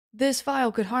This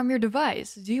file could harm your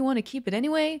device. Do you want to keep it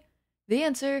anyway? The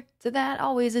answer to that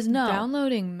always is no.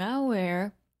 Downloading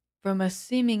malware from a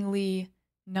seemingly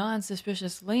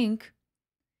non-suspicious link,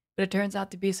 but it turns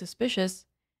out to be suspicious,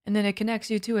 and then it connects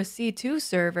you to a C2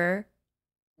 server.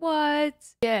 What?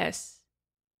 Yes,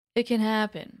 it can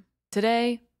happen.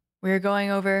 Today, we're going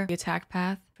over the attack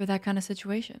path for that kind of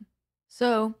situation.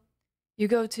 So, you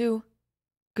go to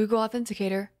Google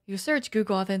Authenticator, you search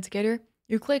Google Authenticator,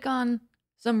 you click on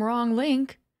some wrong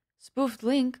link, spoofed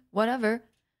link, whatever.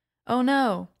 Oh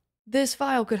no, this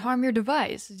file could harm your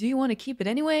device. Do you want to keep it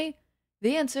anyway?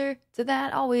 The answer to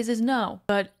that always is no.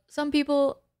 But some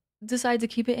people decide to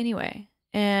keep it anyway,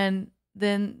 and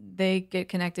then they get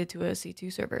connected to a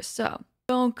C2 server. So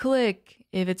don't click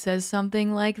if it says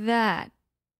something like that.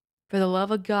 For the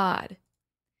love of God.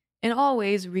 And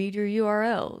always read your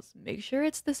URLs. Make sure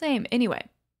it's the same. Anyway,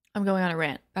 I'm going on a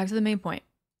rant. Back to the main point.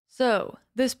 So,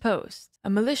 this post, a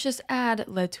malicious ad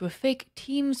led to a fake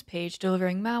Teams page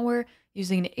delivering malware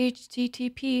using an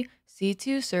HTTP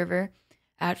C2 server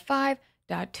at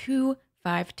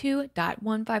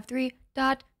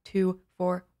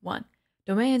 5.252.153.241.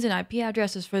 Domains and IP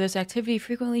addresses for this activity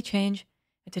frequently change,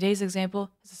 and today's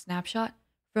example is a snapshot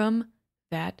from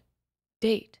that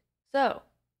date. So,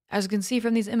 as you can see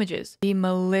from these images, the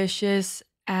malicious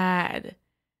ad.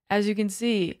 As you can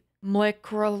see,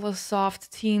 Microsoft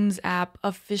Teams app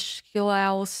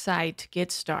official site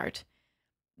get start.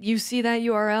 You see that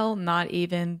URL? Not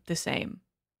even the same.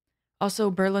 Also,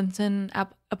 Burlington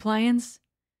app appliance?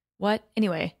 What?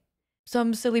 Anyway,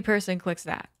 some silly person clicks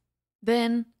that.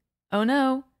 Then, oh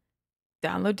no,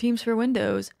 download Teams for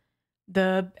Windows.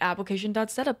 The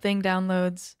application.setup thing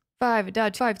downloads.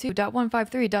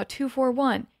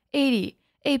 5.52.153.241 80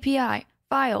 API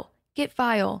file get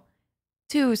file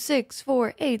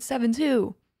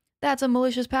 264872. That's a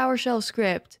malicious PowerShell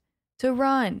script to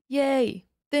run. Yay!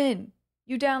 Then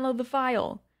you download the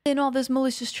file. Then all this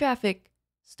malicious traffic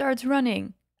starts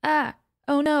running. Oh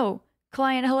no,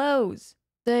 client hellos.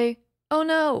 Say, oh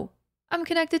no, I'm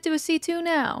connected to a C2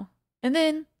 now. And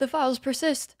then the files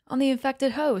persist on the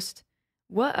infected host.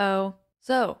 Whoa.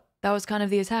 So that was kind of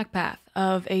the attack path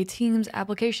of a Teams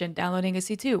application downloading a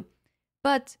C2.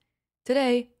 But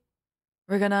today,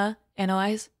 we're gonna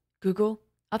analyze Google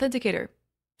Authenticator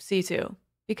C2,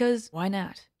 because why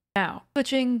not? Now,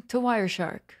 switching to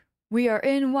Wireshark. We are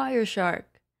in Wireshark.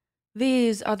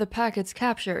 These are the packets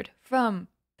captured from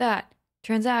that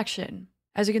transaction.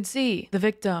 As you can see, the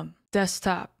victim,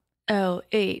 desktop,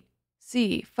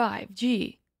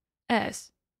 L8C5G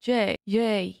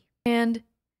Yay. And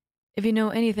if you know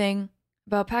anything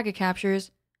about packet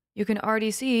captures, you can already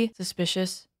see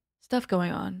suspicious stuff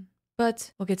going on.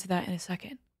 But we'll get to that in a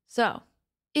second. So,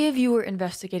 if you were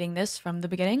investigating this from the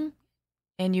beginning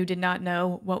and you did not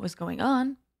know what was going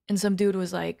on, and some dude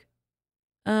was like,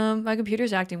 my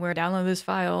computer's acting weird, download this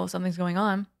file, something's going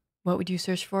on, what would you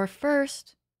search for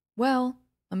first? Well,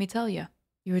 let me tell you.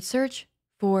 You would search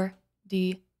for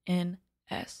DNS.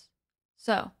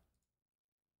 So,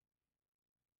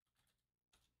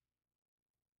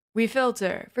 we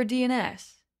filter for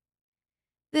DNS.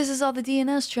 This is all the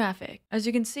DNS traffic. As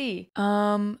you can see,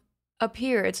 up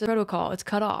here, it's a protocol, it's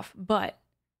cut off, but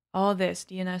all this,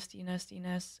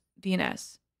 DNS.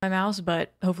 My mouse,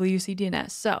 but hopefully you see DNS.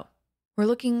 So, we're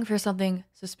looking for something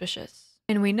suspicious.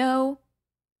 And we know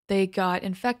they got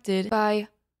infected by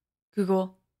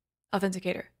Google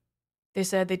Authenticator. They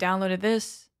said they downloaded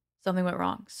this, something went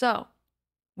wrong. So,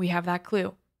 we have that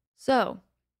clue. So,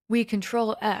 we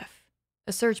Control F.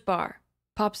 A search bar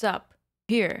pops up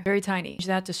here, very tiny. Change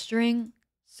that to string,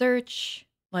 search,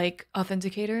 like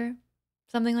authenticator,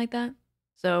 something like that.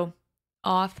 So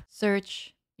auth,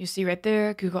 search, you see right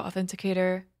there, Google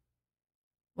Authenticator,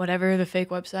 whatever the fake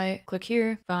website. Click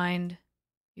here, find,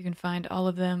 you can find all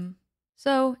of them.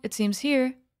 So it seems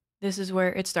here, this is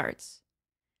where it starts.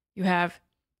 You have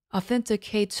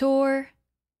authenticator.org,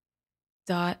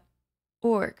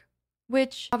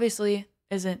 which obviously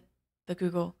isn't the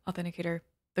Google Authenticator,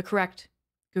 the correct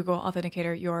Google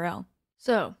Authenticator URL.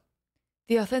 So,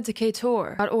 the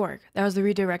authenticator.org, that was the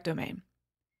redirect domain.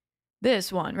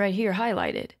 This one right here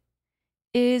highlighted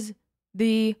is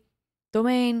the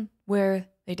domain where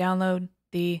they download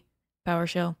the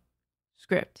PowerShell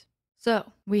script.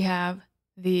 So, we have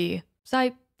the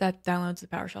site that downloads the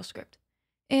PowerShell script.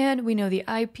 And we know the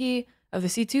IP of the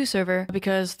C2 server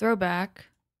because throwback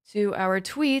to our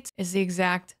tweet is the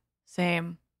exact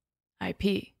same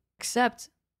IP, except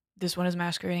this one is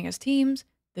masquerading as Teams,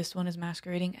 this one is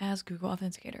masquerading as Google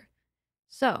Authenticator.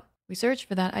 So we search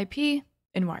for that IP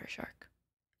in Wireshark.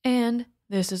 And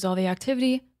this is all the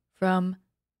activity from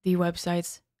the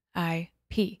website's IP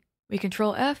P. We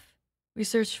control F. We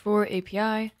search for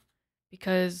API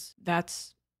because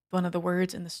that's one of the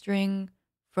words in the string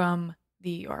from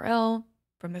the URL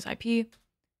from this IP.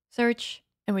 Search,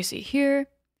 and we see here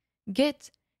get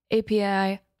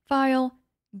API file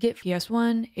get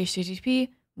ps1 http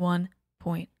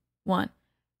 1.1.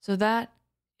 So that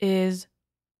is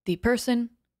the person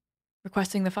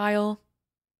requesting the file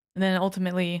and then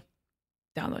ultimately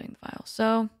downloading the file.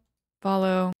 So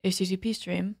follow HTTP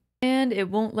stream, and it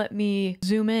won't let me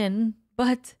zoom in,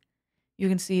 but you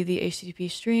can see the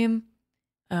HTTP stream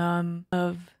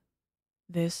of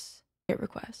this GET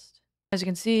request. As you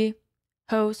can see,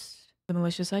 host, the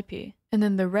malicious IP. And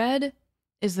then the red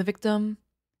is the victim,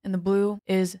 and the blue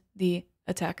is the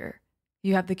attacker.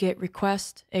 You have the GET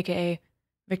request, aka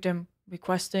victim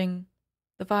requesting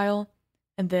the file,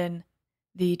 and then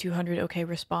the 200 OK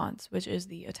response, which is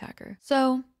the attacker.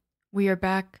 So we are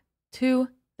back to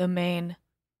the main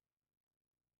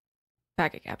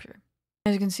packet capture.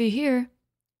 As you can see here,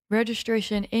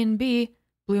 registration in B,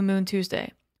 Blue Moon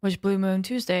Tuesday, which Blue Moon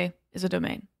Tuesday is a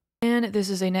domain. And this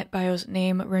is a NetBIOS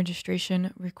name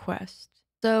registration request.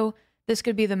 So this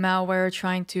could be the malware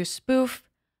trying to spoof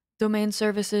domain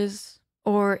services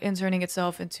or inserting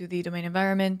itself into the domain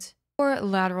environment or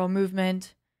lateral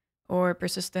movement or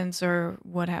persistence or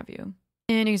what have you.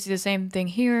 And you can see the same thing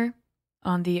here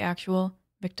on the actual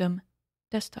victim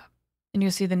desktop. And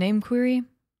you'll see the name query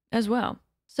as well.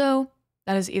 So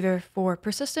that is either for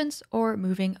persistence or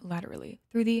moving laterally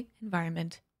through the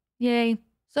environment. Yay.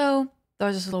 So that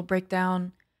was just a little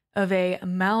breakdown of a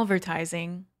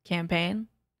malvertising campaign,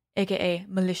 aka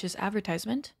malicious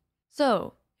advertisement.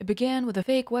 So it began with a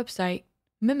fake website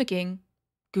mimicking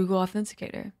Google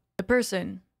Authenticator. The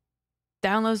person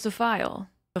downloads the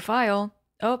file,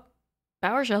 oh,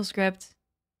 PowerShell script,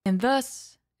 and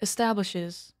thus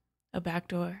establishes a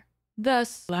backdoor,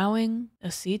 thus allowing a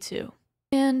C2.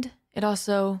 And it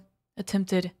also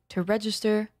attempted to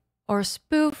register or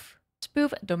spoof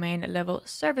domain level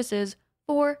services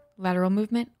for lateral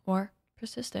movement or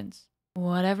persistence.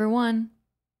 Whatever one,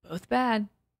 both bad.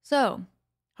 So,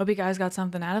 hope you guys got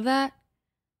something out of that.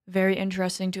 Very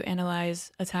interesting to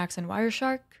analyze attacks in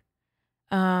Wireshark.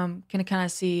 Can kind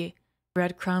of see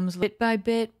breadcrumbs bit by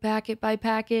bit, packet by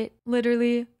packet,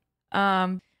 literally.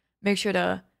 Make sure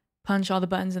to punch all the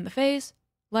buttons in the face,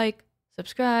 like,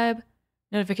 subscribe,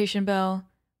 notification bell,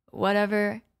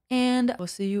 whatever, and we'll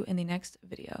see you in the next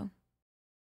video.